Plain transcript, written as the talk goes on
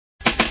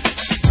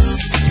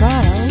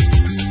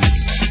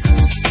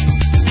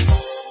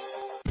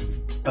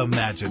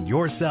Imagine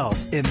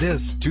yourself in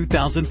this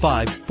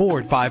 2005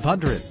 Ford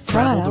 500.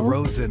 Travel the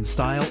roads in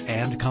style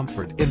and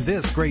comfort in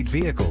this great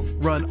vehicle.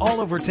 Run all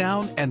over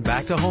town and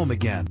back to home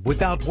again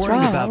without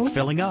worrying about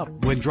filling up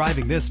when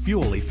driving this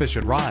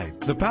fuel-efficient ride.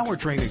 The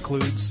powertrain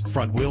includes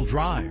front-wheel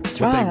drive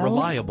with a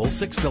reliable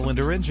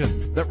 6-cylinder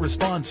engine that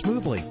responds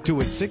smoothly to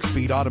its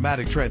 6-speed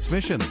automatic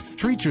transmission.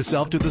 Treat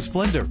yourself to the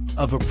splendor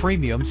of a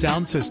premium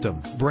sound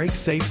system. Brake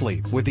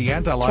safely with the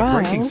anti-lock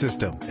braking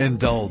system.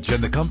 Indulge in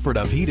the comfort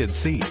of heated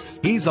seats.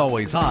 He's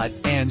always hot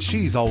and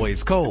she's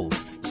always cold.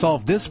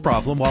 Solve this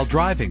problem while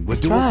driving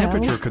with dual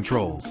temperature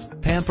controls.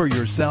 Pamper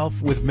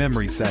yourself with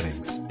memory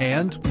settings.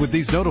 And with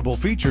these notable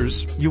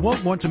features, you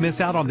won't want to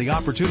miss out on the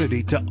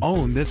opportunity to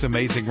own this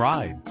amazing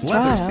ride.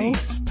 Leather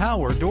seats,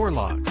 power door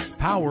locks,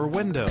 power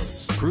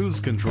windows, cruise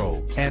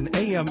control, an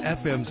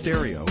AM/FM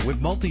stereo with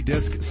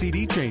multi-disc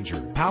CD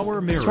changer, power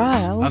mirrors,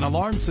 an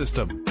alarm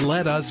system.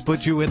 Let us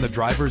put you in the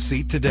driver's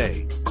seat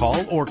today.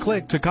 Call or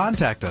click to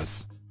contact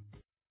us.